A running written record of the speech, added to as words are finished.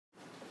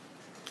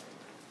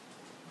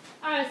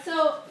Alright,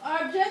 so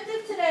our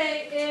objective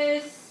today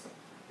is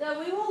that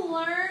we will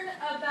learn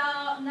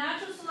about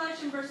natural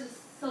selection versus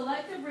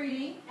selective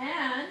breeding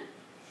and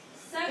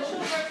sexual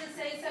versus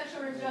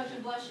asexual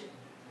reproduction. Bless you.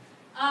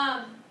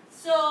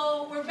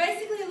 So we're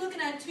basically looking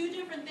at two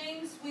different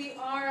things. We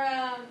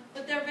are,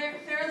 but they're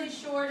fairly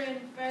short and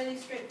fairly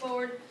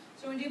straightforward.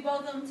 So we're going to do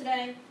both of them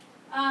today.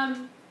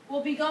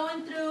 We'll be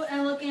going through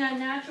and looking at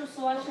natural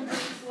selection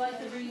versus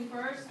selective breeding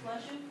first.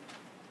 Bless you.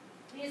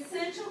 The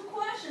essential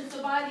question,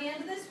 so by the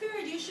end of this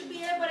period, you should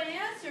be able to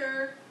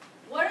answer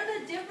what are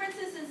the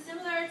differences and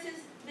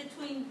similarities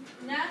between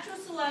natural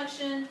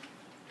selection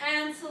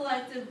and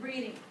selective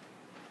breeding.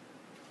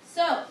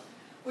 So,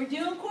 we're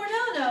doing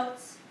Cornell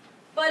notes,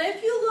 but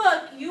if you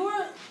look, you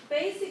are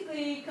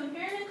basically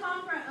comparing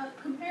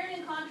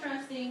and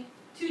contrasting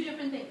two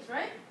different things,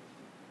 right?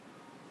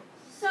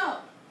 So,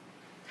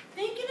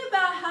 thinking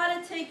about how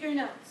to take your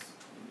notes.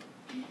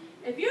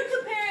 If you're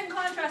comparing and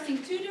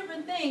contrasting two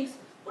different things,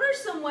 what are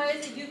some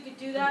ways that you could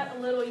do that a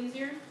little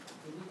easier?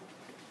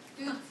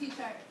 Do a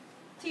T-chart.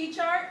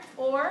 T-chart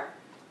or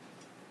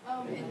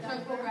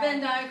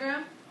Venn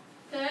diagram.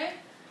 Okay?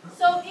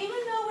 So even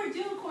though we're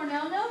doing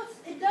Cornell notes,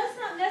 it does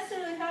not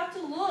necessarily have to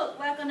look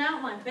like an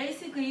outline,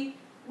 basically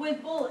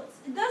with bullets.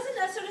 It doesn't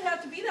necessarily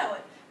have to be that way.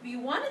 If you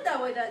want it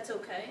that way, that's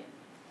okay.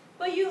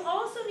 But you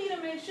also need to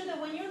make sure that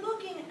when you're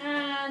looking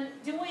and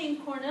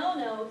doing Cornell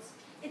notes,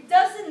 it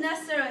doesn't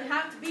necessarily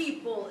have to be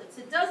bullets.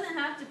 It doesn't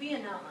have to be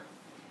an outline.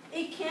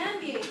 It can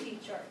be a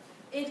T-chart.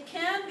 It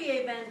can be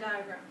a Venn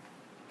diagram.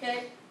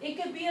 Okay? It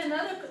could be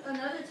another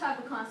type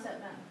of concept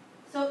map.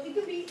 So it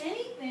could be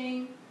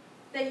anything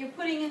that you're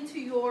putting into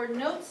your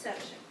notes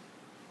section.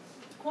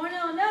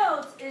 Cornell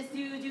notes is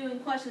doing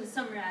questions and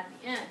summary at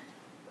the end.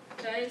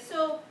 Okay?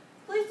 So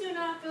please do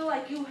not feel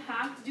like you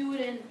have to do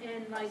it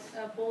in like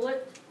a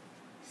bullet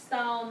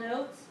style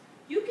notes.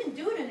 You can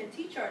do it in a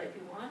T-chart if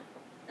you want.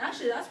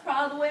 Actually, that's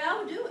probably the way I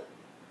would do it.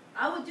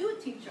 I would do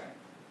a T-chart.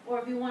 Or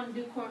if you want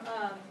to do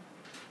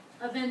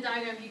a Venn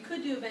diagram, you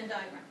could do a Venn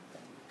diagram.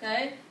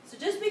 Okay? So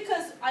just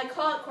because I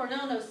call it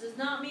Cornell notes does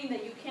not mean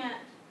that you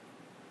can't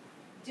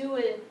do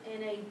it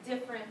in a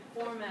different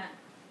format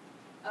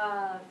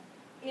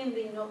in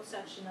the note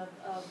section of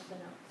the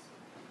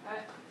notes.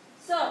 Alright?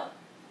 So,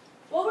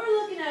 what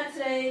we're looking at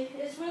today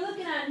is we're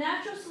looking at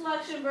natural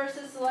selection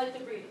versus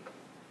selective breeding.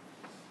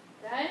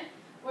 Okay?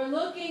 We're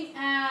looking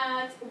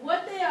at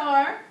what they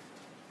are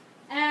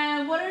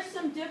and what are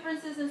some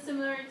differences and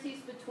similarities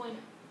between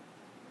them.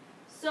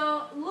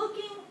 So,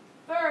 looking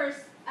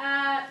first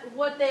at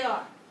what they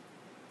are.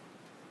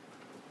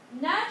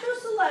 Natural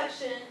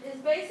selection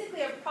is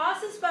basically a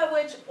process by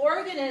which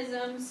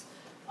organisms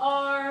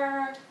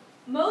are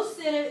most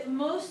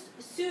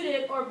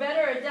suited or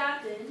better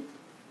adapted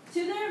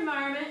to their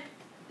environment,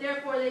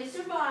 therefore they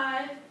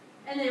survive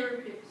and they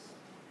reproduce.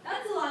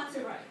 That's a lot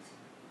to write.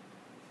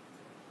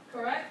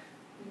 Correct?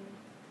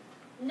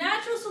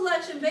 Natural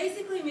selection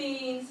basically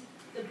means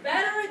the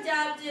better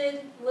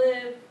adapted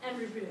live and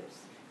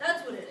reproduce.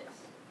 That's what it is.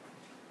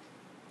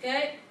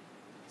 Okay?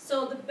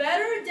 So the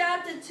better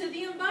adapted to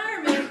the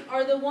environment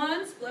are the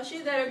ones, bless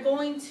you, that are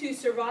going to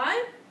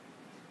survive,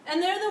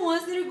 and they're the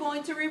ones that are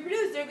going to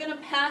reproduce. They're going to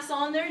pass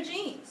on their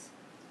genes.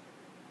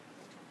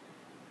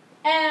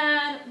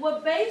 And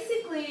what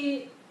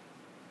basically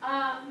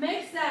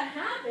makes that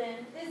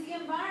happen is the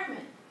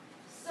environment.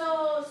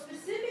 So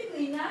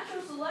specifically,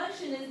 natural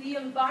selection is the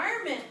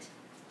environment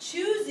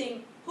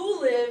choosing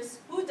who lives,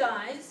 who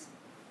dies,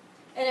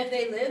 and if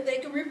they live, they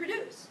can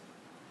reproduce.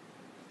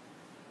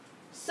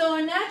 So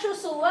in natural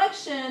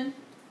selection,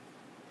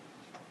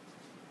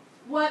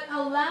 what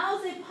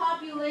allows a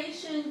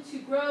population to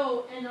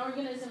grow and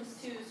organisms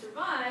to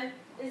survive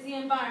is the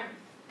environment.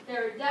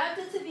 They're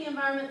adapted to the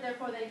environment,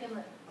 therefore they can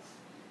live.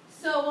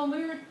 So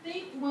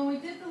when we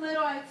did the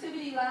little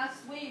activity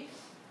last week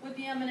with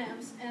the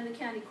M&Ms and the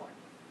candy corn,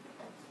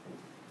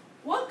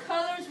 what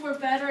colors were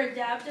better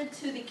adapted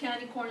to the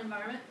candy corn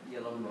environment?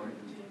 Yellow and orange.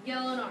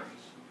 Yellow and orange.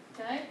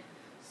 Okay?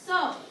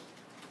 So,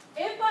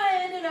 if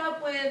I ended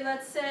up with,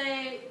 let's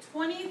say,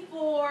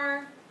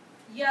 24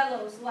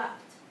 yellows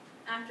left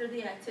after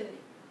the activity,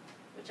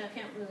 which I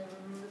can't really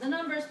remember the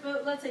numbers,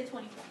 but let's say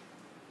 24.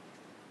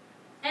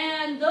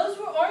 And those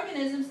were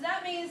organisms,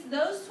 that means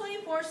those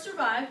 24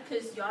 survived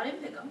because y'all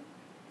didn't pick them.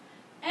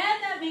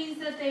 And that means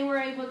that they were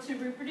able to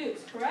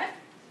reproduce, correct?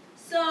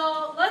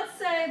 So let's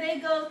say they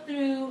go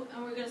through,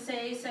 and we're going to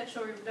say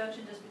asexual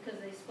reproduction just because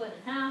they split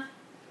in half.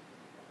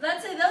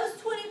 Let's say those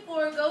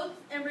 24 go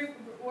and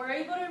were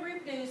able to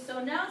reproduce.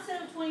 So now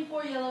instead of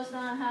 24 yellows,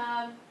 now I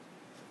have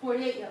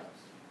 48 yellows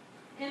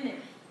in there,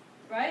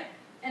 right?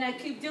 And I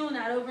keep doing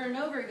that over and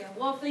over again.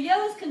 Well, if the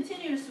yellows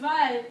continue to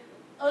survive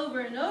over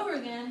and over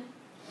again,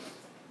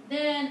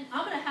 then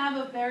I'm going to have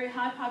a very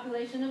high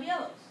population of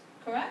yellows,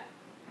 correct?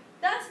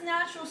 That's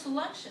natural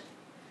selection.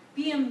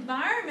 The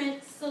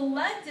environment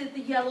selected the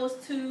yellows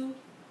to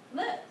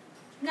live.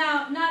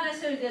 Now, not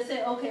necessarily to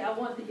say, okay, I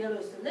want the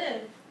yellows to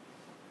live,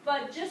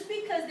 but just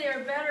because they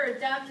are better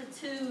adapted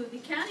to the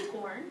candy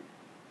corn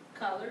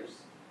colors,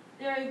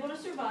 they're able to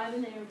survive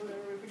and they're able to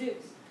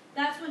reproduce.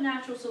 That's what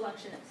natural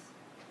selection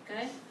is.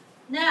 Okay?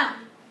 Now,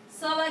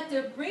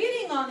 selective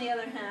breeding, on the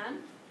other hand,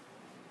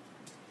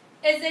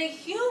 is a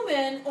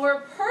human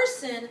or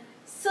person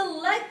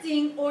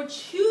selecting or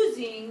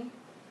choosing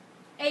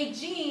a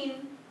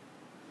gene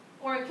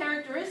or a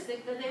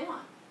characteristic that they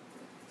want.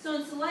 So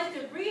in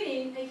selective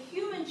breeding, a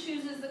human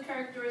chooses the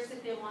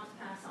characteristic they want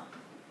to pass on.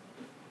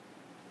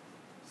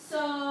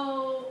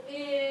 So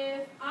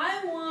if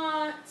I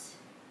want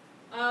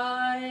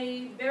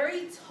a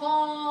very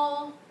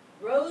tall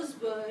rose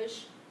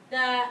bush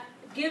that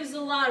gives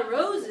a lot of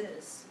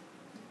roses,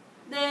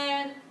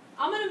 then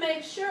I'm going to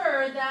make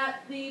sure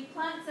that the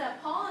plants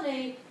that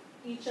pollinate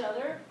each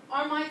other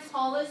are my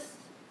tallest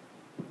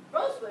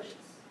rose bushes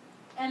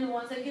and the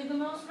ones that give the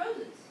most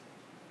roses.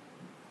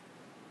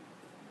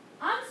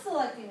 I'm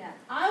selecting that.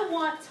 I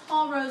want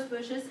tall rose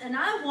bushes and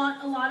I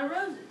want a lot of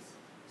roses.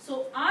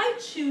 So I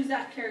choose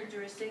that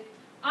characteristic.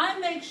 I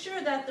make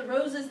sure that the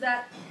roses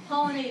that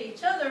pollinate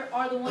each other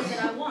are the ones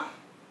that I want.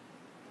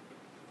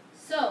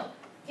 So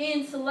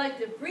in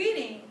selective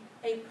breeding,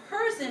 a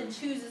person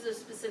chooses a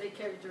specific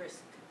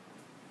characteristic.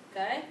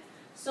 Okay?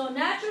 So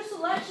natural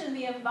selection,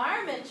 the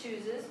environment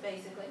chooses,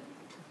 basically.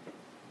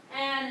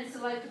 And in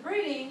selective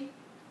breeding,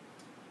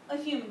 a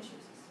human chooses.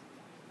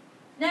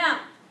 Now,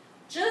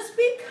 just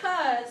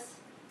because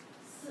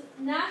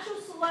natural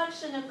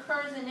selection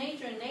occurs in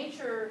nature and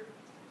nature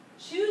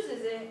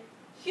chooses it,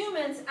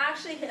 humans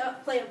actually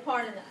play a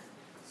part in that.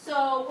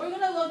 So we're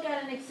going to look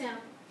at an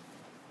example.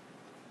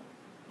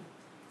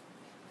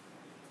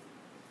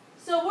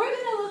 So we're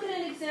going to look at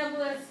an example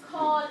that's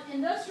called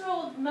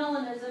industrial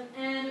melanism,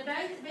 and it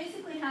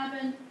basically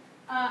happened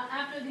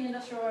after the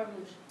Industrial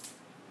Revolution.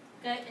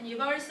 Okay, and you've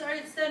already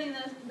started studying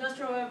the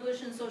Industrial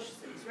Revolution in social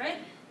studies, right?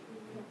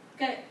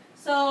 Okay,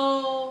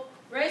 so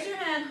raise your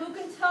hand. Who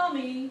can tell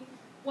me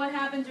what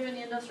happened during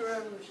the Industrial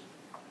Revolution?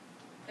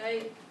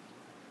 Okay,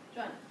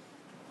 John.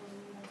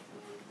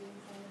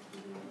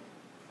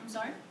 I'm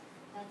sorry?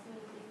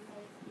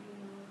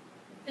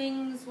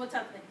 Things, what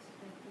type of things?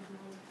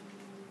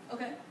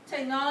 Okay,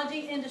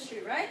 technology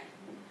industry, right?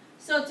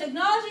 So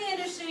technology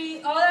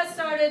industry, all that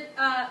started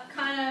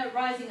kind of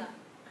rising up,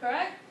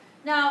 correct?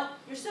 Now,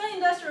 you're studying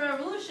Industrial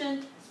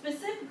Revolution,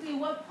 specifically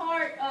what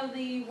part of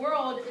the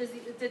world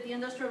did the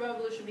Industrial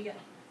Revolution begin?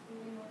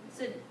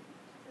 Sydney.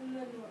 In the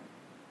north.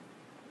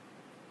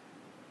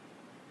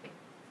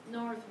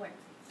 North where?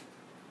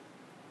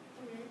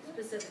 America?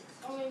 Specifics.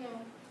 Oh, wait, no.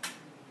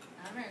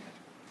 Not America.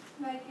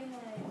 Like in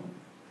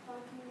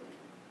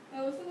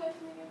what's the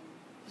question again?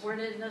 Where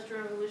did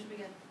Industrial Revolution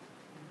begin?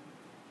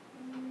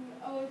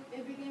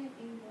 It began in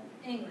England.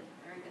 England.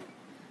 Very good.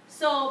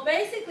 So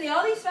basically,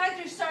 all these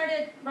factors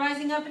started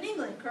rising up in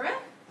England,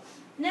 correct?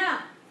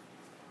 Now,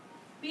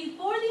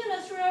 before the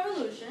Industrial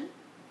Revolution,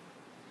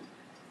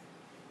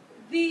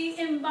 the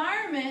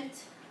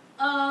environment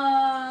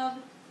of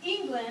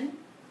England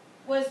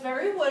was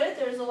very wooded.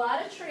 There's a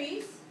lot of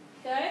trees,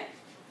 okay?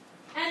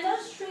 And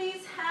those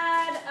trees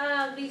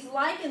had these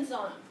lichens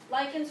on them.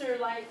 Lichens are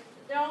like,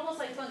 they're almost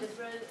like fungus,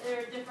 but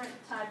they're a different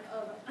type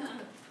of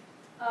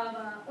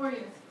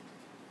organism.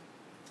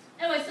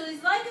 Anyway, so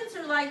these lichens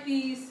are like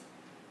these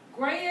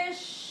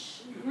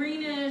grayish,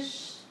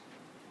 greenish,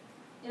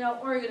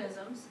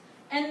 organisms.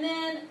 And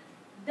then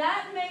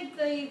that made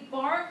the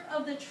bark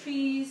of the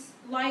trees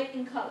light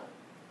in color.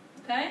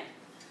 Okay?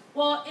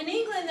 Well, in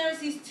England, there's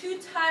these two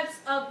types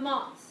of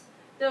moths.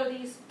 There are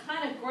these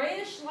kind of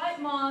grayish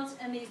light moths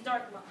and these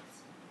dark moths.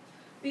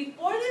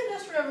 Before the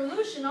Industrial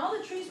Revolution, all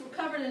the trees were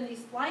covered in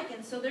these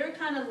lichens, so they were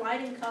kind of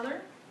light in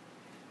color.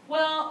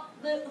 Well,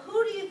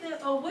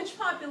 which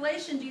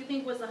population do you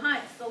think was the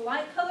highest? The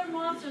light colored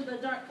moths or the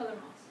dark colored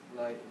moths?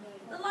 Light.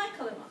 The light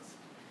colored moths.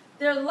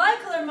 They're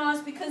light colored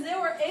moths because they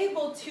were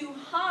able to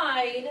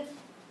hide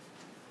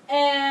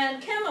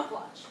and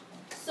camouflage.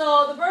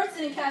 So the birds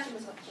didn't catch them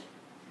as much.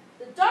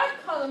 The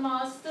dark colored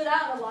moths stood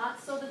out a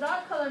lot, so the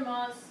dark colored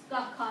moths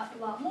got caught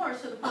a lot more,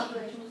 so the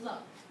population was low.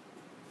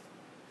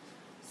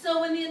 So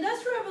when the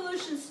Industrial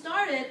Revolution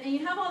started, and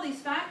you have all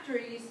these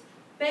factories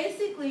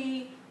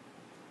basically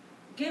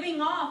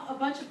giving off a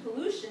bunch of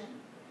pollution,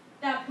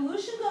 that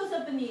pollution goes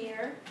up in the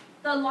air,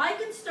 the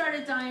lichens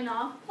started dying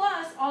off,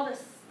 plus all the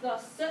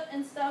soot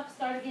and stuff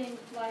started getting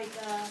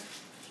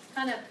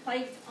kind of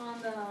flaked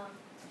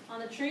on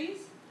the trees.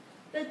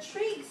 The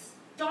trees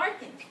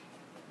darkened.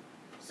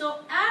 So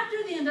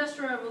after the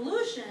Industrial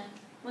Revolution,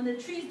 when the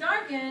trees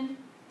darkened,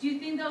 do you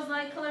think those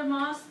light-colored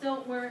moths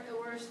were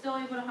still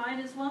able to hide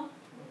as well?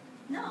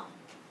 No.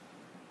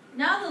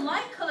 Now the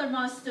light-colored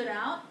moths stood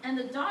out, and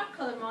the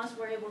dark-colored moths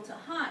were able to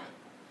hide.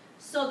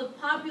 So the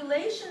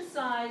population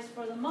size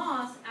for the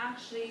moths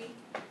actually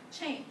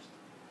changed.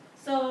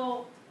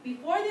 So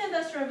before the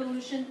Industrial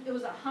Revolution, it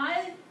was a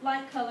high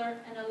light color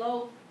and a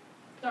low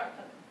dark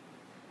color.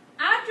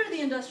 After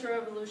the Industrial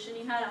Revolution,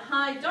 you had a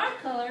high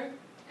dark color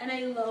and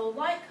a low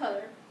light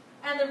color.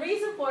 And the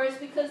reason for it is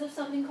because of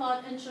something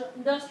called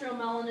industrial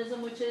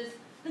melanism, which is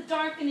the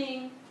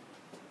darkening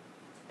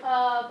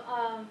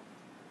of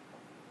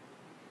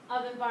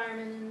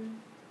environment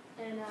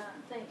and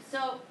things.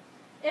 So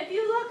if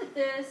you look at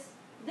this,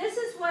 this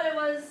is what it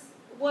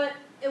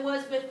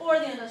was before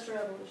the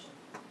Industrial Revolution.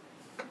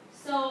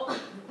 So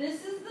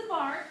this is the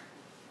bark.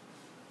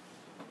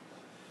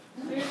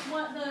 Here's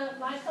what the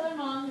light color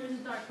moss, here's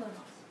the dark color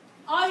moss.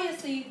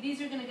 Obviously,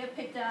 these are going to get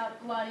picked out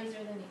a lot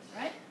easier than these,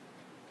 right?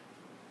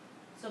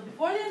 So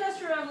before the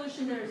Industrial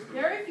Revolution, there's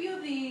very few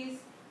of these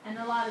and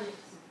a lot of these.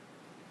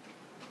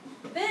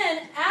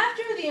 Then,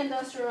 after the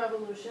Industrial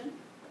Revolution,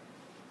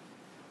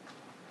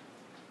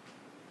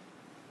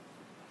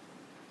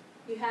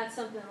 you had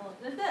something that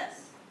looked like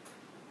this.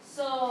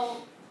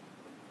 So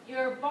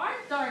your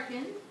bark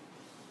darkened,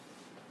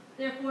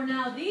 therefore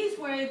now these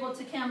were able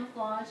to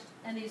camouflage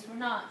and these were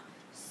not.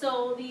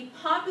 So the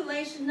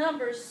population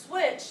numbers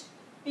switched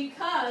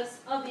because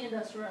of the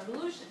Industrial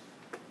Revolution.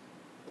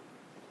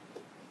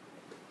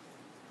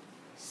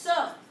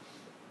 So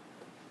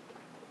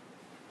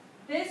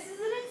this is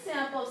an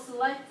example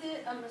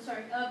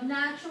of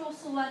natural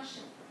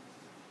selection.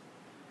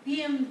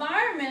 The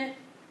environment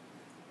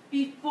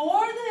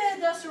before the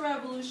Industrial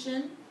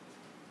Revolution,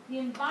 the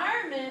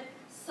environment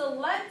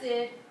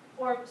selected,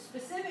 or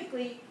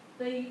specifically,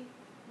 the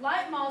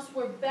light moths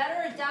were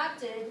better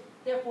adapted,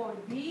 therefore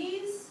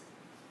these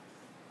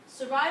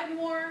survived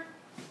more,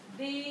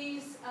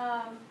 these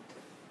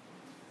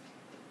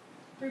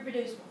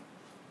reproduced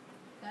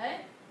more. Okay?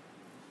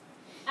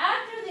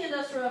 After the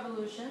Industrial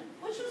Revolution,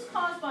 which was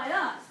caused by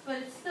us, but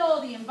it's still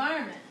the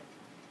environment.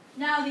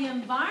 Now the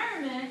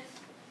environment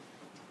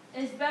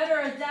is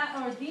better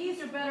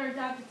these are better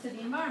adapted to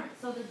the environment.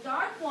 So the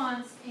dark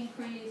ones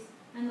increase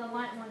and the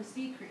light ones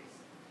decrease.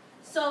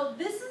 So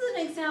this is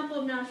an example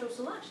of natural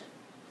selection.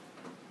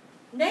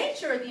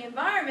 Nature, the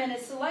environment,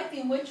 is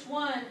selecting which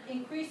one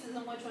increases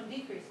and which one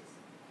decreases.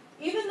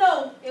 Even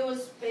though it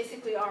was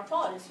basically our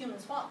fault, it's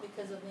humans' fault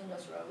because of the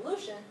Industrial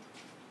Revolution,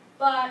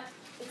 but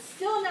it's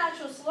still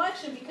natural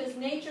selection because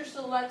nature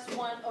selects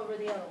one over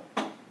the other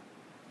one.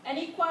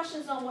 Any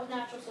questions on what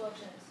natural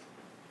selection is?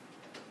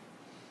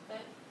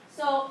 Okay.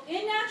 So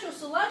in natural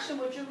selection,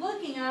 what you're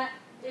looking at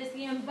is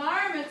the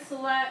environment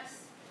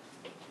selects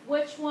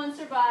which one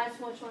survives,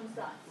 which one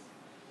dies.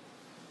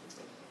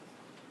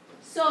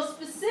 So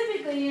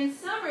specifically, in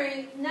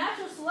summary,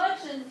 natural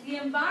selection, the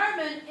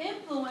environment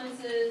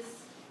influences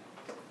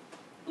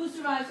who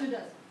survives, who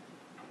doesn't.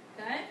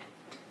 Okay?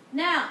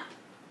 Now,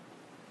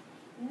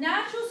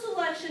 natural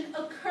selection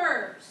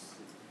occurs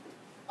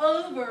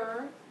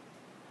over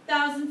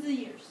thousands of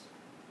years.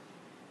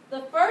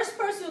 The first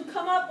person who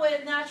come up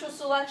with natural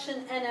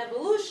selection and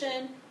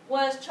evolution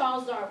was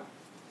Charles Darwin.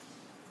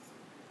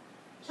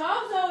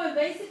 Charles Darwin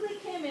basically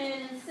came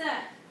in and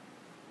said,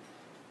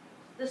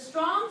 the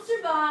strong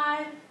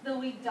survive, the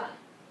weak die.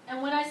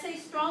 And when I say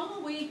strong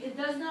and weak, it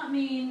does not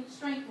mean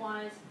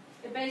strength-wise.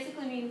 It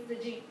basically means the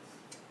genes.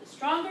 The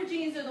stronger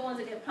genes are the ones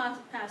that get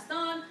passed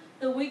on.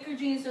 The weaker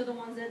genes are the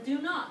ones that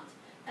do not.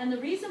 And the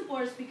reason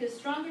for it is because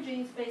stronger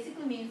genes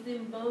basically means the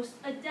most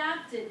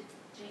adapted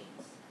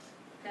genes.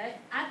 Okay?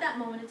 At that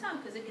moment in time,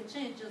 because it can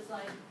change just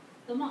like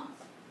the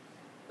moths.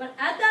 But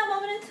at that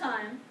moment in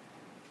time,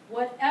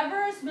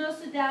 whatever is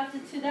most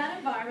adapted to that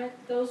environment,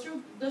 those are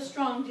the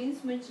strong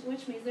genes,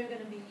 which means they're going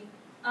to be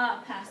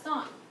passed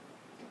on.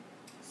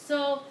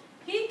 So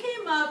he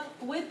came up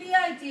with the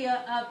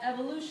idea of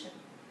evolution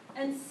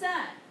and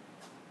said,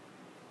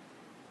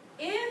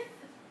 if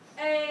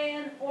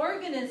an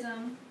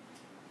organism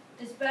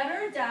is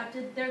better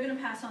adapted, they're going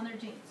to pass on their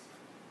genes.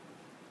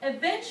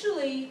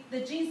 Eventually,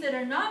 the genes that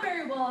are not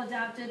very well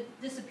adapted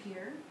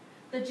disappear.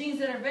 The genes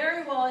that are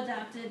very well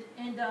adapted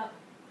end up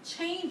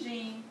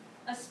changing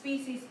a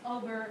species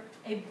over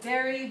a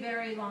very,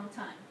 very long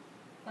time.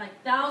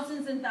 Like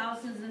thousands and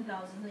thousands and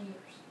thousands of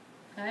years.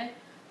 Okay?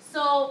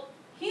 So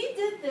he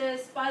did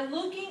this by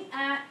looking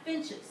at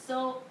finches.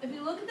 So if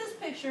you look at this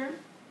picture,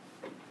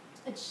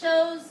 it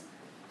shows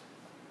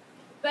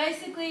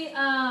basically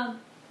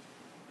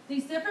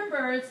these different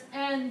birds,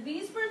 and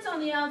these birds on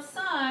the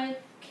outside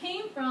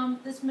came from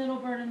this middle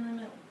bird in the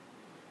middle.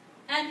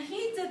 And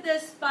he did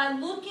this by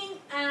looking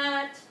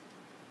at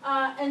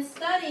and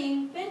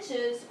studying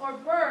finches or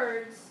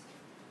birds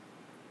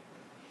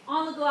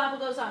on the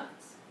Galapagos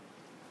Islands.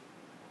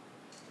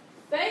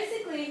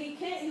 Basically,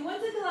 he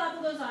went to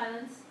Galapagos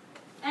Islands,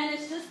 and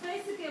it's just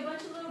basically a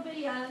bunch of little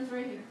bitty islands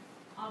right here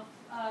off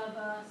of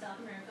South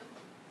America.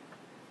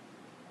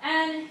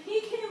 And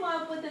he came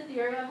up with the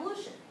theory of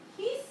evolution.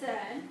 He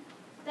said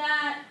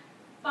that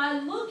by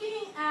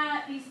looking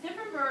at these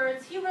different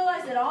birds, he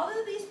realized that all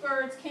of these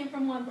birds came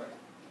from one bird,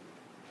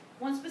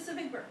 one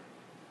specific bird.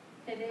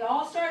 Okay, they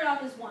all started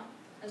off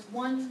as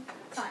one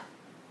type.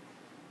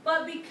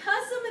 But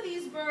because some of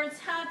these birds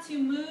had to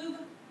move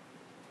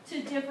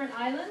to different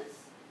islands,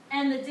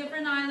 and the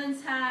different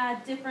islands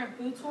had different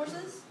food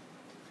sources,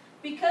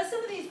 because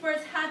some of these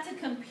birds had to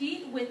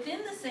compete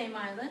within the same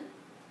island,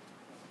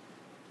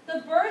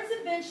 the birds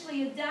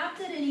eventually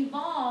adapted and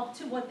evolved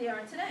to what they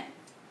are today.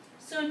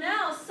 So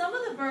now some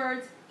of the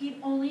birds eat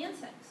only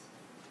insects.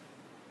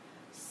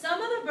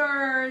 Some of the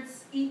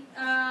birds eat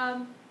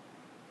type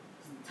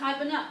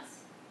of nuts.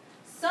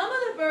 Some of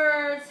the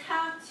birds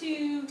have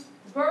to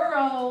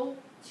burrow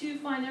to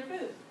find their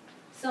food.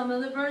 Some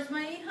of the birds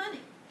might eat honey.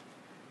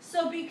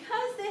 So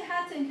because they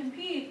had to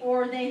compete,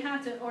 or they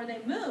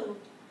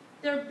moved,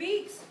 their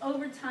beaks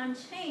over time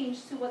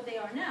changed to what they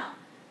are now.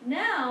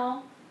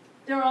 Now,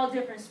 they're all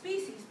different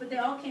species, but they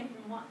all came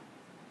from one.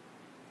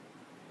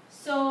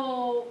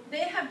 So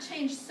they have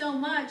changed so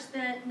much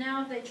that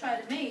now if they try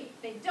to mate,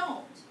 they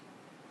don't,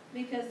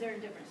 because they're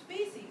different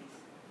species.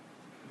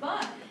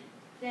 But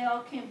they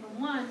all came from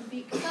one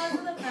because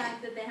of the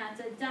fact that they had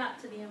to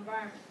adapt to the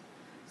environment.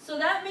 So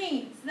that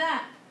means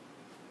that,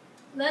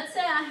 let's say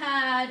I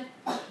had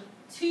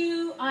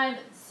 2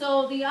 islands.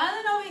 So the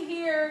island over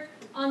here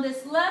on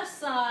this left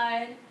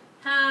side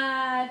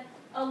had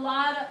a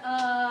lot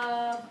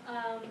of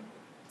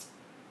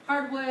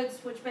hardwoods,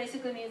 which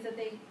basically means that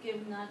they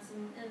give nuts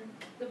and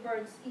the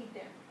birds eat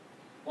there.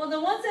 Well,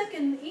 the ones that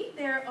can eat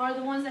there are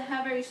the ones that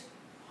have very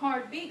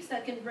hard beaks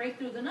that can break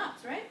through the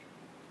nuts, right?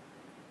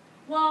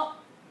 Well,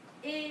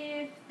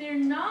 if they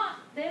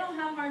don't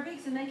have hard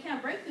beaks and they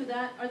can't break through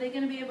that, are they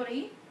going to be able to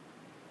eat?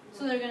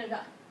 So they're going to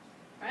die,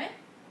 right?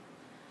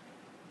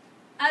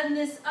 And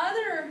this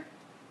other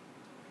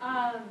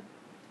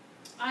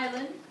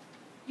island,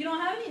 you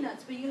don't have any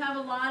nuts, but you have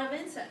a lot of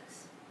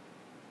insects.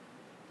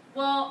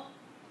 Well,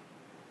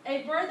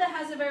 a bird that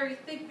has a very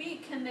thick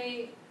beak,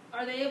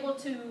 are they able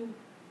to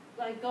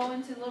like go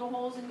into little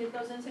holes and get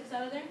those insects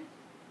out of there?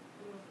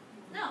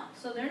 No,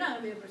 so they're not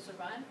going to be able to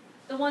survive.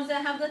 The ones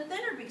that have the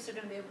thinner beaks are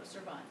going to be able to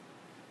survive.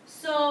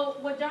 So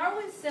what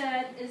Darwin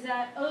said is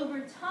that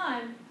over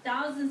time,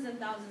 thousands and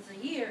thousands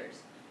of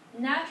years,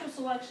 natural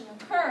selection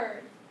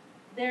occurred,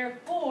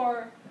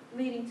 therefore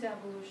leading to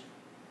evolution.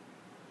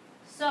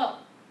 So,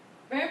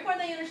 very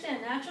important that you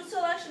understand, natural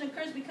selection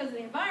occurs because of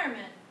the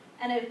environment,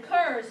 and it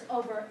occurs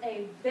over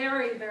a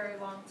very, very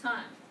long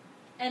time.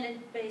 And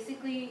it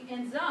basically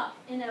ends up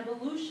in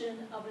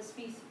evolution of a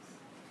species.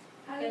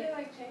 How did it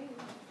like change?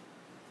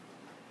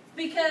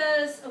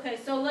 Because, okay,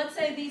 so let's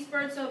say these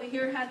birds over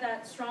here had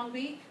that strong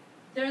beak.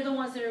 They're the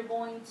ones that are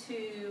going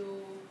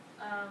to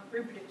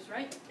reproduce,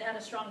 right? They had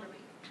a stronger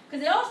beak.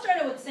 Because they all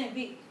started with the same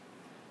beak.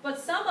 But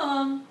some of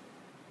them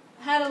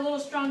had a little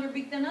stronger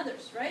beak than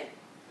others, right?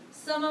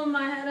 Some of them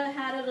might have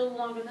had it a little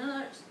longer than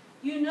others.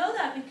 You know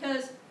that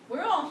because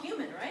we're all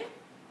human, right?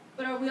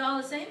 But are we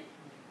all the same?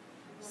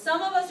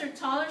 Some of us are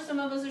taller, some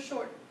of us are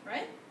shorter,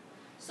 right?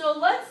 So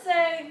let's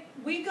say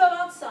we go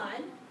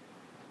outside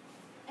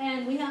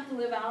and we have to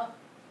live out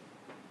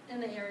in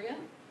the area,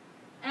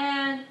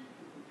 and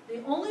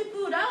the only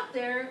food out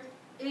there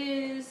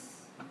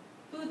is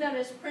food that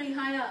is pretty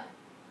high up.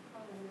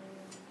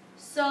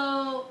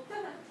 So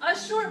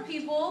us short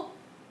people,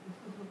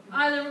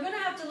 either we're going to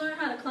have to learn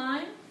how to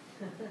climb,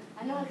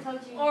 I know I told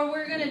you. or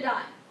we're going to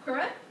die,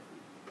 correct?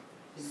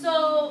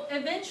 So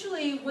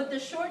eventually with the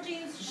short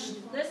genes,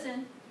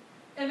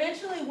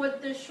 eventually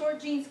with the short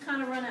genes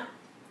kind of run out.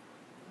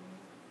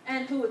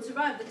 And who would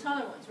survive? The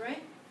taller ones,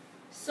 right?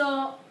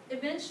 So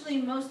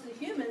eventually most of the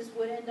humans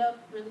would end up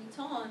really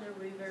tall and there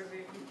would be very,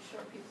 very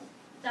short people.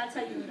 That's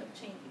how you end up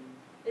changing.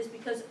 It's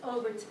because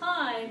over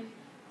time,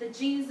 the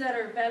genes that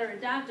are better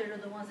adapted are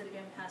the ones that are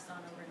getting passed on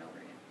over and over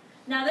again.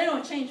 Now they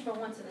don't change from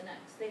one to the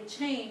next. They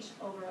change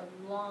over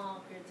a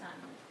long period of time.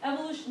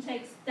 Evolution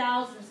takes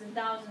thousands and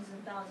thousands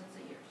and thousands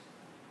of years.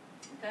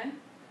 Okay?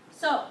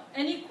 So,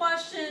 any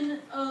question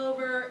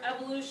over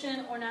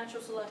evolution or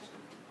natural selection?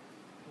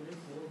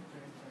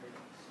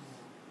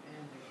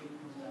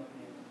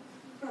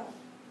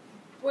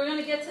 We're going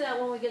to get to that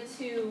when we get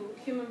to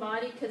human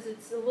body because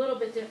it's a little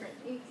bit different.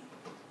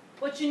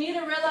 What you need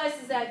to realize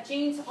is that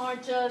genes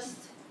aren't just,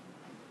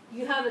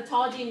 you have a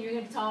tall gene, you're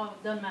going to be tall,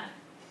 it doesn't matter.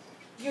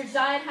 Your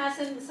diet has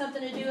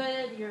something to do with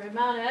it, your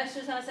amount of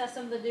exercise has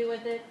something to do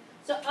with it.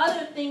 So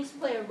other things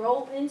play a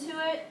role into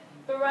it.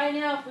 But right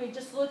now, if we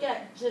just look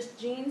at just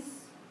genes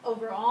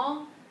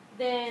overall,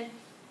 then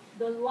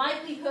the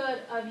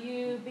likelihood of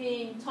you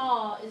being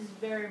tall is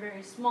very,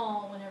 very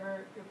small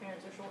whenever your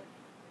parents are short.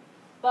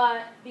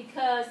 But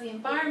because the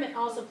environment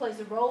also plays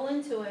a role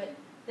into it,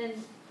 then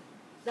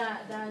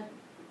that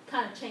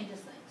kind of changes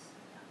things.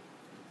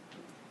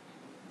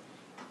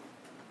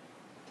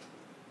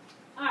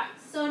 Alright,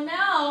 so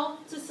now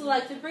to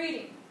selective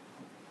breeding.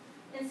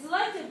 In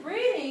selective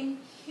breeding,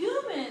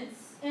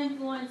 humans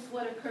influence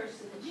what occurs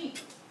to the gene.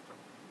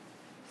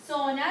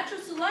 So in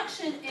natural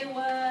selection, it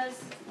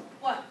was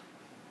what?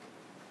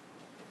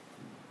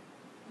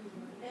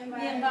 The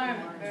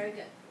environment. Very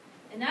good.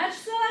 In natural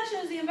selection,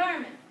 it was the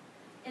environment.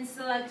 In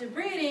selective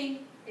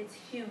breeding, it's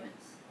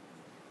humans.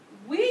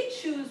 We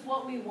choose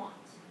what we want.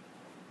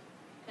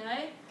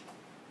 Okay?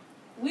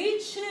 We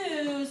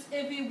choose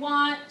if we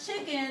want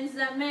chickens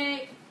that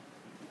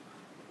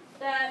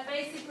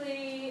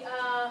basically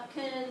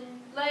can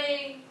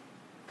lay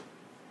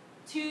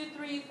 2,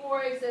 3,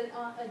 4 eggs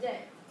a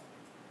day.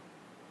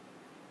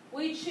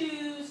 We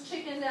choose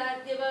chickens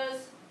that give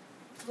us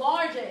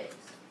large eggs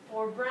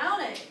or brown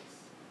eggs.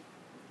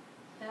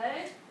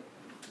 Okay?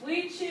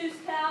 We choose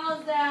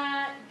cows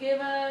that give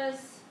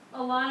us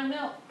a lot of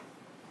milk.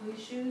 We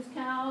choose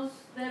cows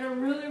that are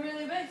really,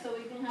 really big so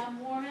we can have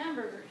more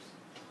hamburgers.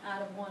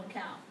 out of one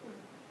cow.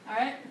 All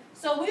right?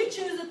 So we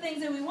choose the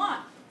things that we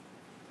want.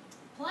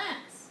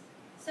 Plants,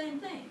 same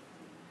thing.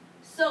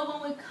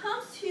 So when it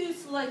comes to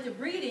selective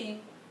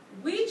breeding,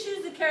 we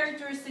choose the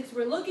characteristics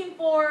we're looking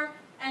for,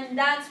 and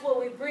that's what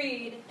we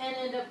breed and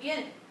end up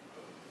getting.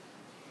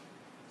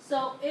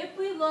 So if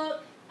we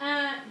look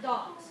at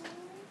dogs,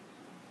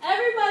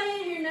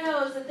 everybody in here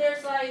knows that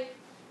there's like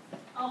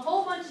a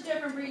whole bunch of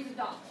different breeds of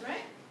dogs,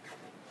 right?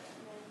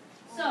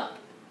 So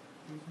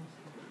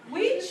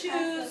we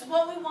choose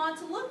what we want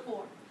to look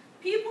for.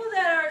 People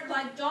that are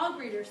like dog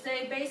breeders,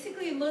 they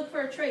basically look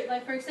for a trait.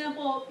 Like for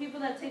example, people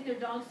that take their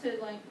dogs to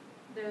like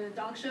the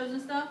dog shows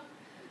and stuff,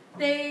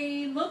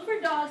 they look for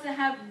dogs that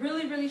have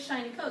really, really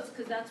shiny coats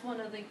because that's one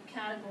of the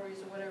categories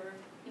or whatever,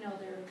 you know,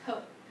 their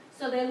coat.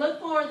 So they look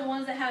for the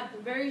ones that have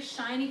very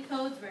shiny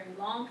coats, very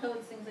long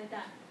coats, things like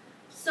that.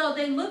 So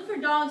they look for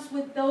dogs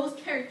with those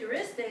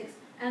characteristics,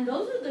 and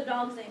those are the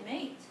dogs they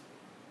mate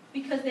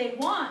because they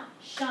want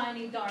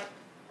shiny, dark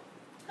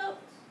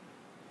coats.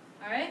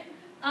 All right?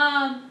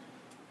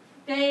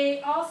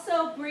 They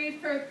also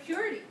breed for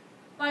purity.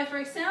 Like, for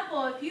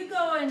example, if you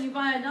go and you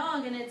buy a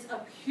dog and it's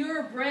a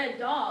purebred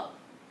dog,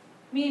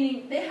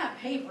 meaning they have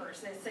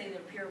papers that say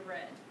they're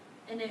purebred,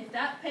 and if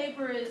that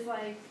paper is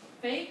like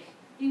fake,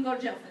 you can go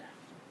to jail for that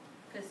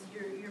because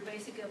you're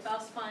basically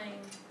falsifying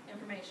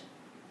information.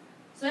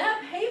 So they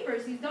have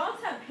papers. These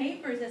dogs have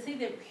papers that say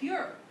they're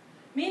pure,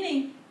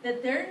 meaning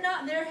that they're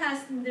not.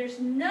 There's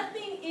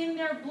nothing in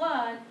their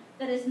blood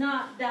that is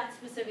not that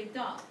specific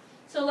dog.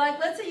 So, like,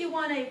 let's say you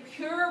want a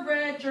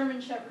purebred German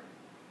Shepherd,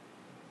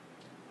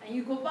 and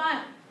you go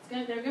buy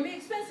them. They're going to be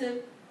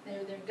expensive.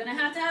 They're going to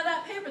have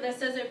that paper that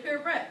says they're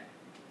purebred.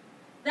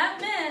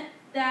 That meant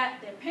that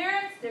their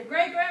parents, their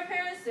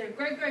great-grandparents, their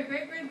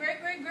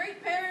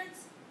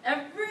great-great-great-great-great-great-great-parents,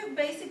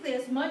 basically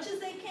as much as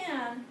they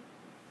can,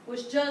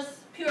 was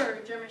just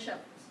pure German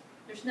Shepherds.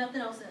 There's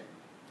nothing else in it.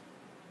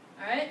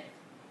 All right?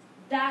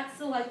 That's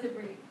selective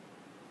breeding.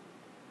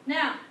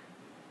 Now,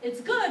 it's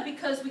good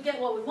because we get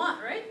what we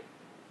want, right?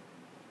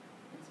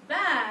 It's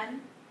bad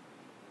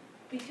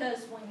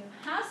because when you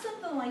have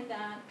something like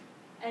that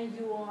and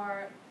you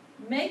are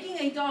making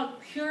a dog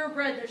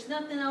purebred, there's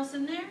nothing else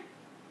in there,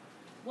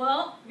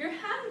 well, you're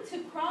having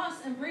to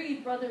cross and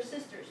breed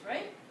brother-sisters,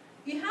 right?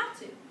 You have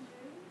to.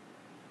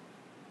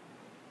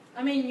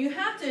 I mean, you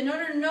have to, in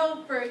order to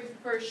know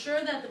for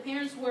sure that the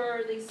parents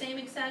were the same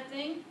exact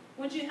thing,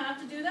 would you have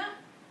to do that?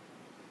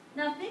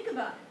 Now think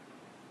about it.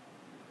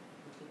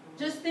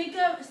 Just think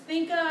of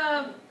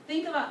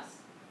us.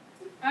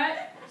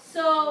 Alright?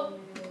 So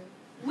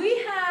we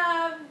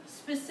have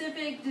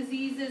specific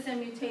diseases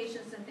and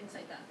mutations and things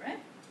like that, right?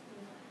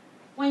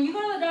 When you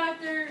go to the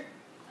doctor,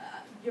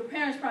 your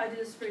parents probably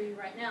do this for you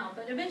right now,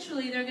 but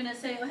eventually they're going to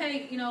say, oh,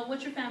 hey, you know,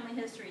 what's your family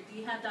history? Do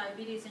you have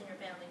diabetes in your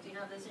family? Do you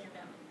have this in your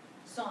family?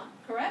 So on,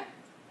 correct?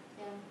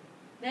 Yeah.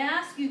 They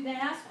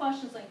ask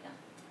questions like that.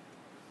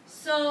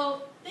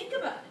 So think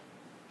about it.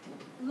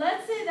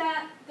 Let's say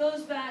that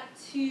goes back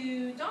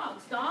to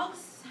dogs.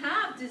 Dogs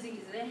have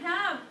diseases. They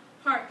have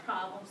heart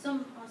problems.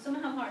 Some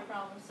have heart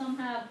problems. Some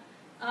have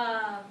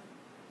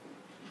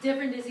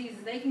different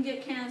diseases. They can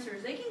get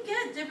cancers. They can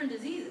get different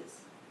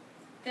diseases.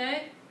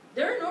 Okay?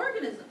 They're an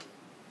organism.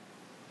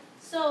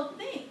 So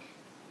think,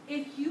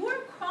 if you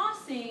are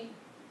crossing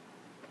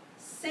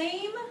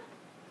same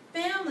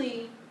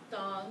family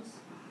dogs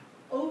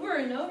over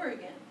and over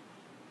again,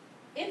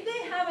 if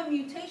they have a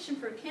mutation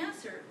for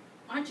cancer,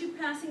 aren't you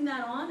passing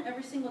that on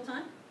every single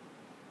time?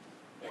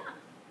 Yeah.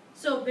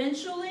 So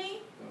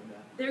eventually,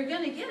 they're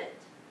going to get it.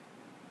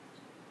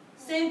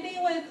 Same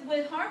thing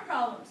with heart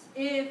problems.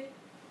 If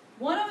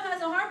one of them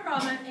has a heart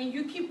problem and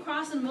you keep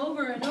crossing them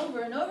over and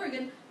over and over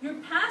again, you're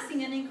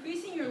passing and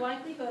increasing your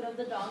likelihood of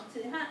the dog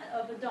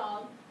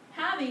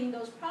having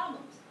those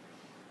problems.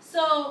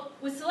 So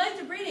with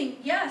selective breeding,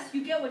 yes,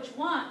 you get what you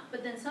want,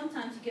 but then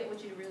sometimes you get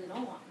what you really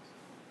don't want.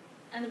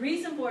 And the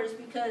reason for it is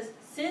because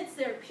since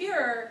they're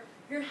pure,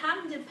 you're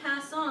having to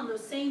pass on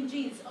those same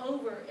genes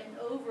over and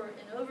over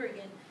and over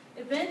again.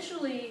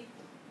 Eventually,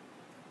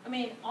 I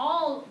mean,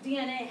 all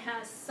DNA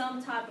has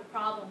some type of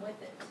problem with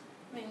it.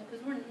 I mean,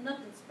 because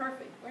nothing's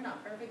perfect. We're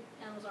not perfect.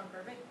 Animals aren't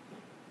perfect.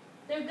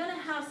 They're going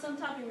to have some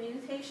type of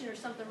mutation or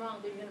something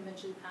wrong that you're going to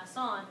eventually pass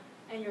on,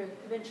 and you're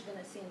eventually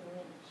going to see in the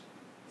lineage.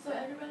 So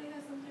everybody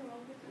has something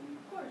wrong with them?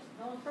 Of course.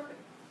 No one's perfect.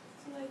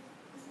 So like...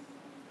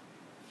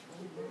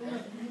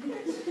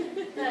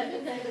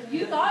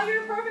 You thought you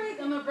were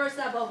perfect? I'm going to burst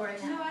that bubble right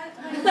now. No, I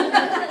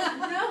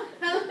don't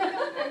think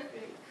I'm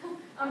perfect.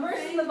 I'm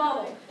bursting the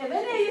bubble. If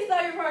any of you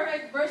thought you were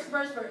perfect, burst,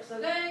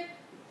 okay?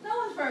 No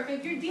one's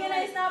perfect. Your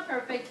DNA is not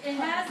perfect. It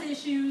has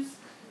issues.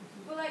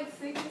 But like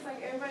sickness,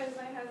 like everybody's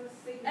like has a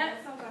sickness.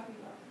 That's not talking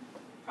about.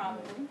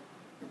 Probably.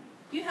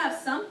 You have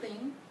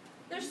something.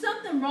 There's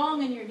something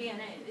wrong in your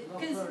DNA.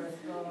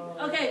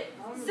 Okay,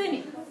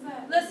 Sydney,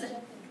 listen.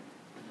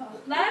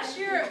 Last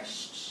year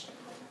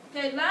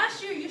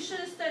you should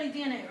have studied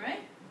DNA,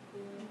 right?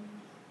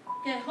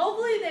 Okay,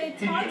 hopefully they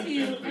taught to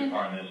you.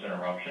 Pardon this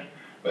interruption.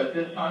 But at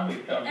this time,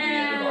 we've come to the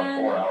end of our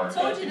 4-hour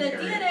told you testing that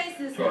period. DNA is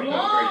this To our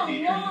long,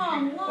 teachers,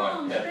 long, if you'd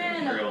long like test strand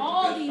of materials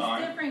all at this these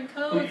time, different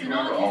codes please and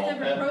all remember these all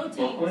different test proteins.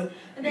 booklets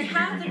And they need to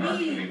have to returned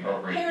to the be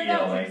appropriate paired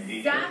up ELA teacher.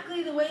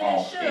 exactly the way they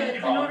All should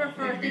in order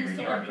for need to be things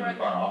to returned work to the front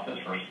correctly. office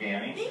for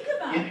scanning. Think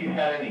about If it. you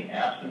had any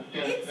absent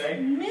students It's today,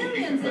 millions if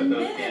you and could put those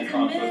millions and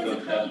Scantrons with millions those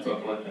of test codes in there.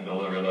 booklets and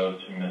deliver those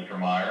to Mr.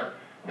 Meyer,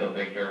 he'll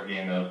take care of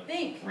getting those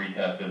Think.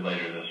 retested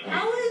later this week.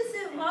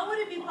 Why would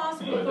it be So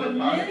possible at for this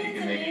time, if you millions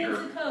can and make millions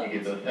sure of you codes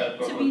get those test to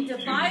be booklets to the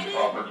divided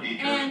proper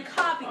teacher. and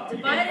copied,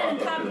 divided and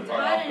copied,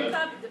 divided and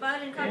copied,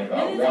 divided and In copied, about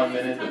millions 1 and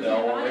minute, millions the of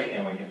bell will times ring divided,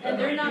 and we can and send our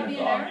they're not students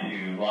being off there?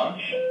 to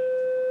lunch.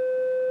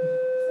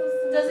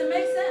 Does it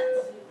make sense?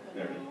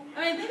 There it is. I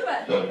mean, think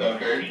about it. So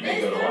 7:30 may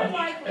Is go to there lunch,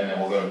 likely and then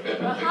we'll go to 5th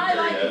a and 6th high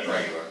period as likelihood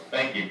regular.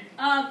 Thank you.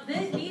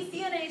 these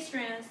DNA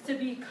strands to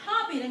be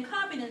copied and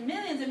copied in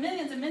millions and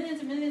millions and millions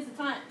and millions of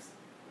times,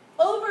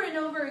 over and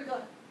over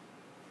again,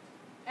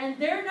 and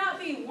there not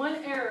be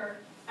one error,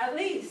 at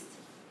least,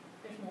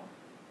 there's more,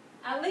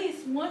 at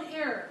least one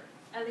error,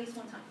 at least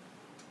one time.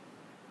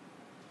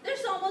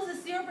 There's almost a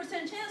 0%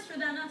 chance for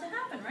that not to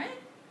happen,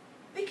 right?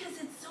 Because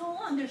it's so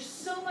long, there's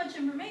so much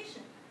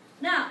information.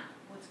 Now,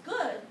 what's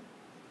good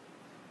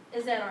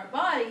is that our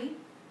body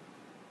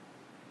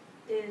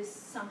is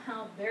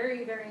somehow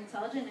very, very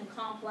intelligent and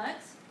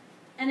complex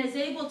and is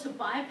able to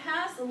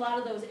bypass a lot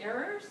of those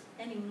errors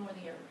and ignore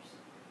the errors.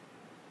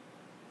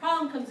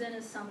 Problem comes in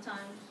is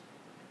sometimes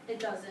it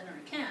doesn't or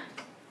it can't,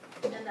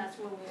 and that's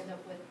where we end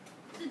up with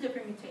the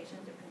different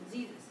mutations, different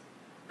diseases.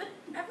 But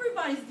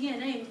everybody's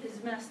DNA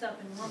is messed up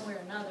in one way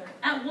or another,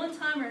 at one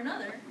time or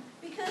another,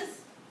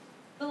 because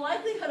the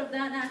likelihood of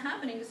that not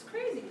happening is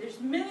crazy. There's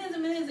millions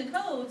and millions of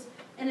codes,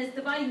 and it's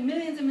dividing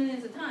millions and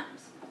millions of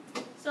times.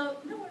 So,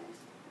 no worries.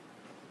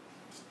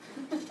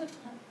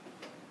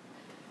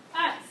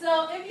 Alright,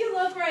 so if you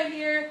look right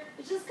here,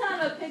 it's just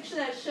kind of a picture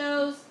that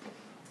shows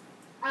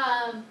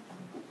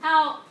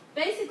how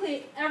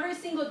basically every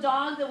single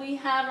dog that we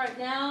have right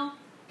now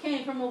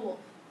came from a wolf.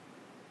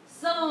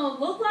 Some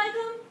look like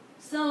them,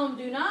 some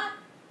do not,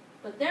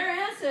 but their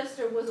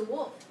ancestor was a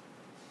wolf.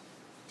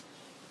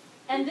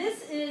 And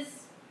this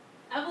is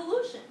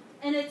evolution.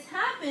 And it's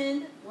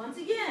happened, once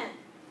again,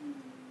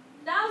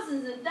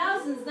 thousands and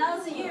thousands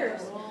of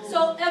years.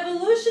 So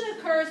evolution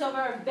occurs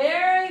over a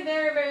very,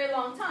 very, very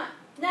long time.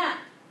 Now,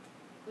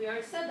 we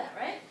already said that,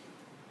 right?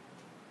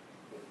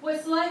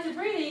 With selective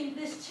breeding,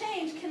 this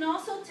change can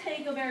also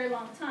take a very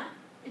long time.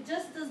 It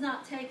just does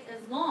not take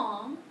as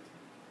long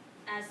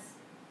as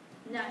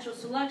natural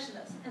selection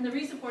does. And the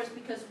reason for it is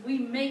because we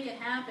make it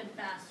happen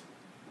faster.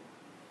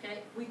 Okay?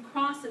 We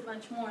cross it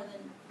much more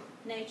than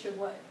nature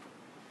would.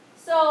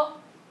 So,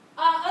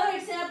 other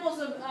examples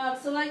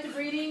of selective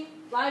breeding,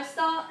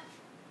 livestock.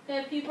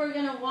 Okay, people are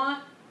going to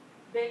want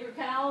bigger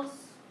cows,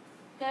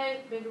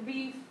 okay, bigger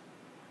beef,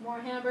 more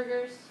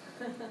hamburgers.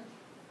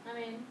 I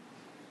mean,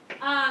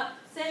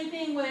 same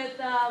thing with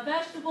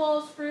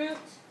vegetables, fruit.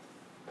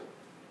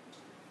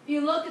 If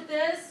you look at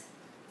this,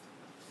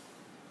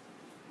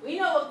 we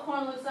know what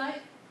corn looks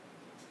like,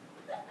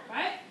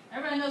 right?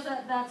 Everybody knows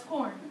that that's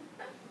corn.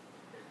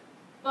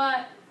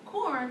 But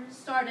corn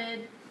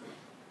started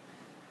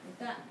like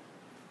that.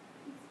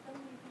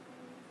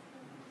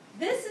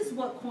 This is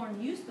what corn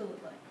used to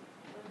look like.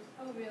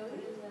 Oh, really?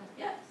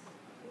 Yes.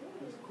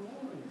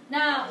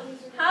 Now,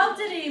 how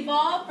did it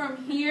evolve from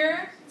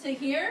here to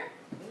here?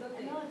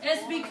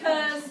 It's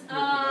because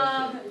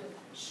a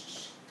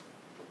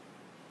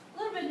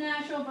little bit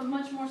natural, but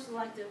much more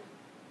selective.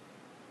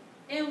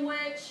 In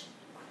which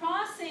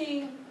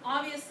crossing,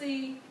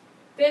 obviously,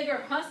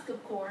 bigger husk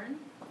of corn,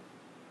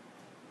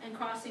 and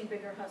crossing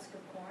bigger husk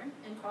of corn,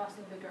 and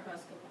crossing bigger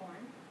husk of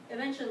corn,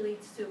 eventually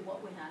leads to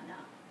what we have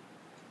now.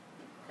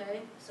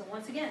 Okay, so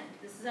once again,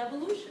 this is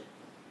evolution.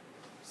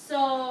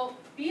 So,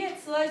 be it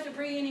selective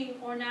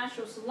breeding or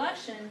natural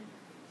selection,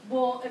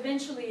 will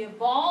eventually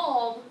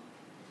evolve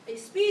a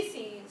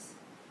species.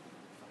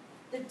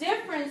 The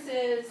difference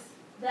is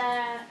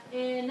that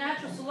in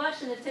natural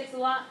selection, it takes a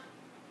lot.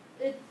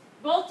 It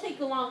both take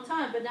a long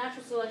time, but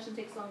natural selection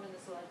takes longer than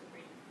selective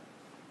breeding.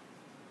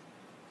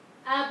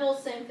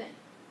 Apples, same thing.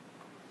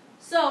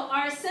 So,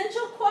 our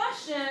essential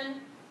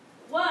question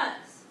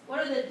was, what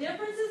are the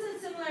differences and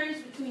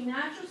similarities between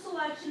natural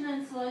selection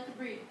and selective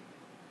breeding?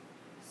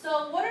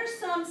 So what are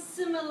some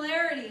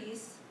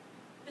similarities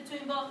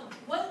between both of them?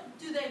 What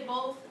do they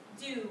both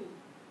do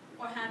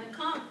or have in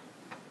common?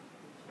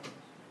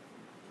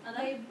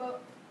 They both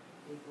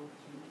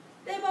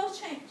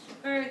change.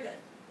 Very good.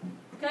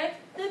 Okay?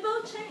 They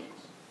both change.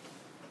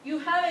 You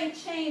have a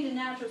change in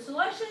natural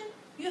selection.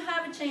 You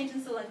have a change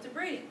in selective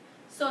breeding.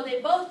 So they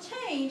both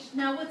change.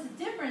 Now what's the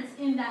difference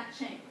in that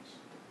change?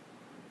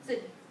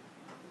 Sid.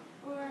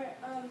 For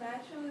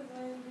natural is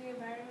when the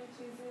environment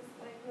chooses,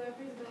 like,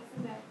 whoever's most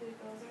adapted,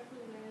 those are who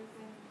lives,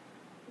 and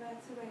not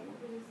to, like,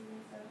 reproduces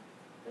and stuff.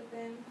 But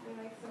then for,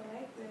 like,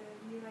 selective,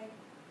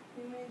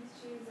 humans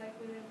choose, like,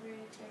 whatever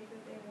trait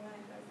that they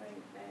want, that's,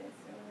 like, best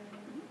or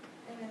whatever.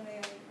 And then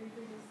they, like,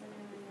 reproduce them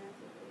in the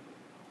natural way.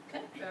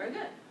 Okay, very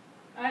good.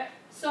 All right,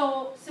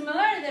 so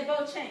similarity, they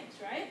both change,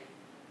 right?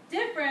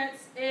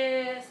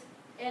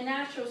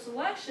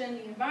 selection,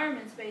 the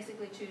environment's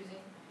basically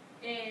choosing.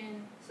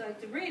 In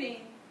selective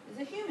breeding, is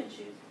a human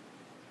choosing.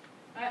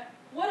 All right.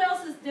 What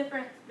else is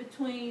different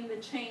between the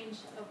change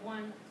of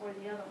one or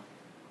the other one?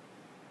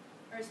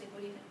 Ersie,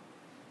 what do you think?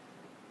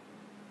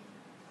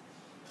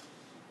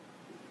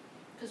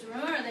 Because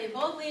remember, they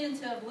both lead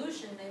into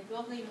evolution. They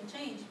both lead in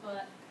change,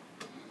 but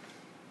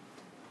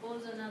what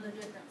was another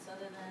difference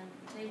other than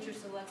nature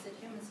selects it,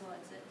 human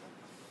selects it?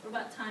 What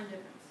about time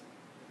difference?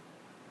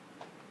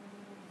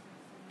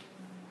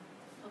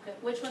 Okay,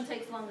 which one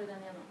takes longer than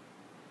the other one?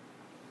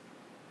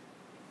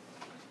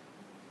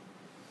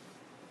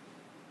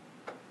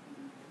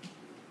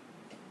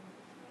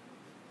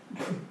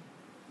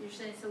 You're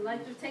saying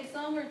selective takes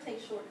longer or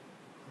takes shorter?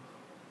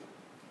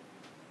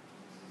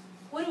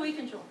 What do we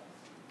control?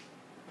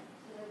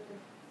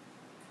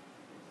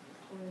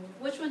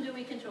 Which one do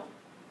we control?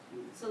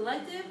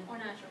 Selective or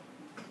natural?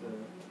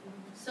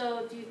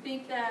 So do you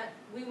think that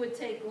we would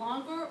take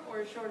longer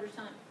or a shorter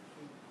time?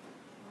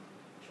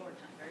 Short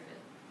time, very good.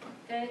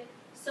 Okay,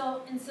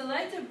 so in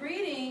selective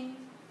breeding,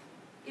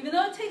 even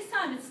though it takes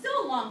time, it's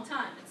still a long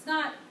time. It's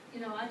not,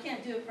 I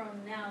can't do it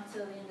from now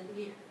till the end of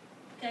the year.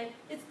 Okay,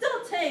 it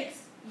still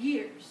takes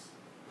years.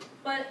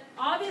 But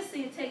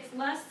obviously it takes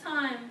less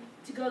time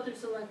to go through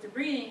selective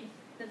breeding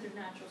than through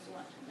natural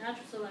selection.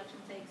 Natural selection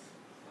takes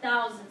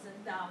thousands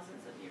and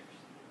thousands of years.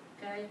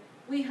 Okay?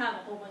 We have a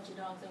whole bunch of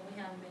dogs and we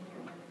haven't been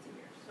here hundreds of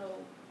years.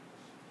 So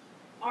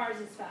ours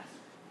is faster.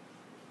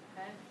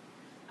 Okay?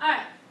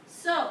 Alright,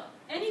 so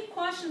any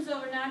questions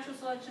over natural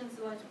selection and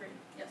selective breeding?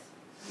 Yes?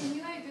 Can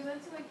you do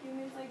that to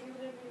humans, do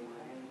whatever you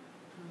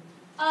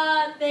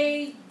want?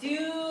 They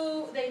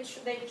do, they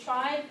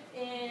tried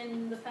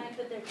in the fact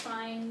that they're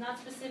trying not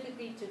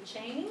specifically to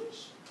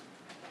change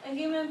a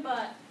human,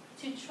 but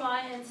to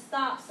try and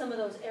stop some of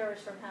those errors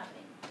from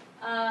happening.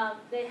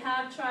 They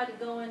have tried to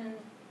go in and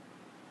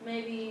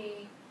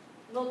maybe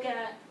look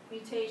at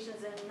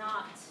mutations and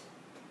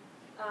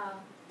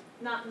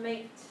not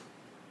make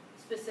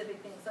specific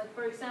things. Like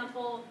for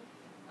example,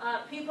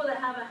 people that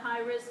have a high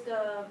risk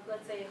of,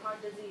 let's say,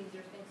 heart disease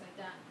or things like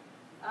that,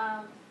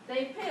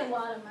 they pay a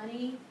lot of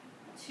money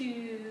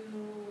to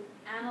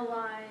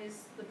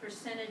analyze the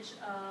percentage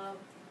of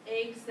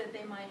eggs that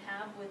they might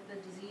have with the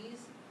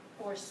disease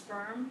or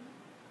sperm.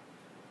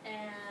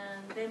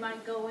 And they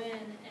might go in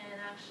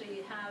and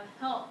actually have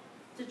help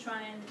to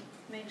try and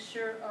make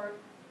sure, or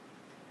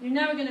you're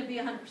never going to be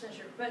 100%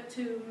 sure, but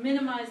to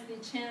minimize the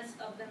chance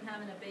of them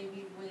having a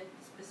baby with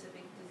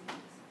specific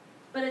disease.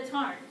 But it's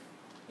hard,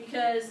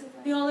 because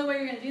the only way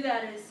you're going to do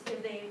that is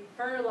if they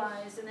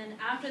fertilize, and then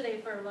after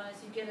they fertilize,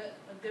 you get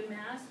a good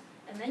mass,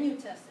 and then you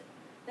test it.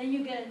 Then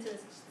you get into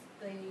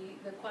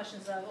the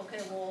questions of,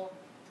 okay, well,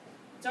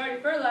 it's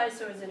already fertilized,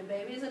 so is it a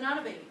baby, is it not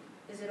a baby?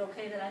 Is it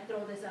okay that I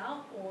throw this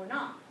out or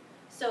not?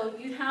 So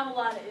you have a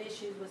lot of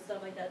issues with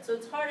stuff like that. So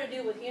it's hard to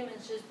do with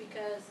humans just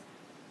because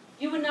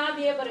you would not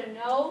be able to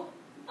know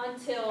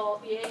until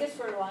the egg is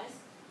fertilized.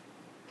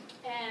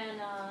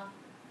 And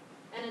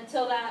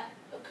until that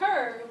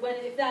occurs,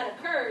 if that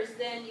occurs,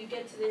 then you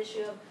get to the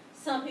issue of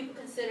some people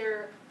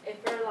consider a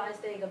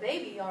fertilized egg a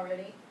baby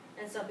already,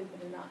 and some people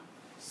do not.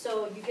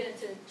 So you get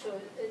into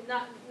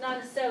not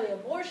necessarily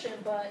abortion,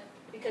 but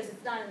because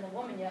it's not in the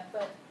woman yet,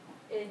 but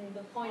in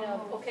the point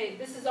of, okay,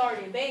 this is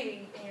already a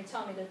baby, and you're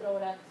telling me to throw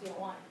it out because you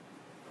don't want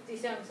it. Do you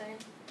see what I'm saying?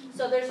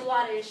 So there's a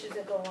lot of issues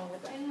that go along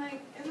with that. And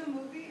in the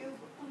movie,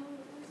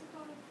 what's it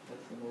called?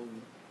 That's the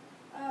movie.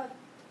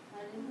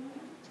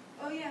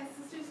 Oh yeah,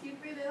 Sister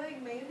Keeper. They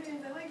made her.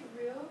 Is that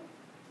real?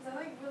 Is that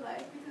real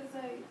life? Because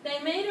they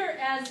made her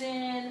as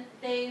in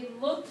they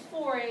looked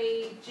for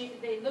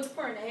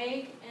an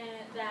egg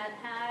and that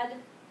had.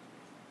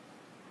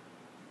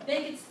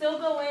 They could still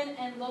go in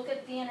and look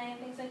at DNA and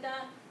things like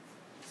that.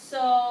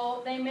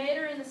 So they made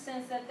her in the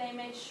sense that they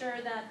made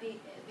sure that the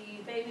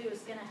baby was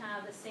going to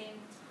have the same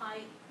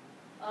type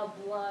of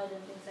blood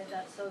and things like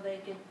that. So they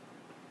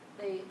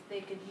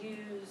could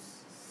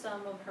use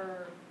some of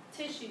her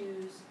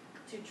tissues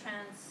to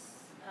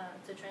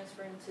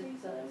transfer into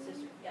the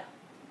sister. Yeah.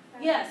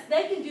 Yes,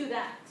 they can do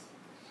that.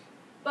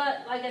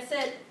 But like I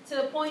said, to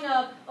the point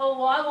of, oh,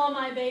 well, I want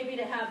my baby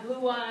to have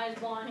blue eyes,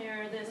 blonde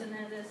hair, this and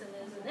then this and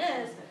this and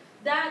this.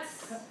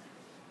 That's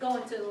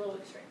going to a little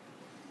extreme.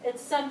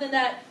 It's something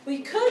that we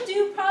could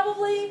do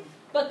probably,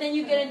 but then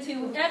you get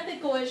into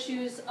ethical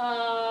issues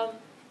of,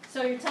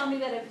 so you're telling me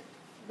that if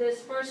this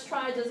first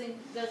try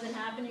doesn't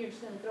happen, you're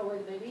just going to throw away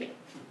the baby?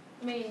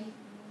 I mean,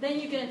 then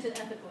you get into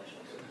ethical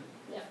issues.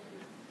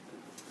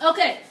 Yeah.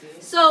 Okay,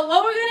 so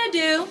what we're going to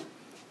do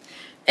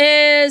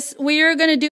is we are going to do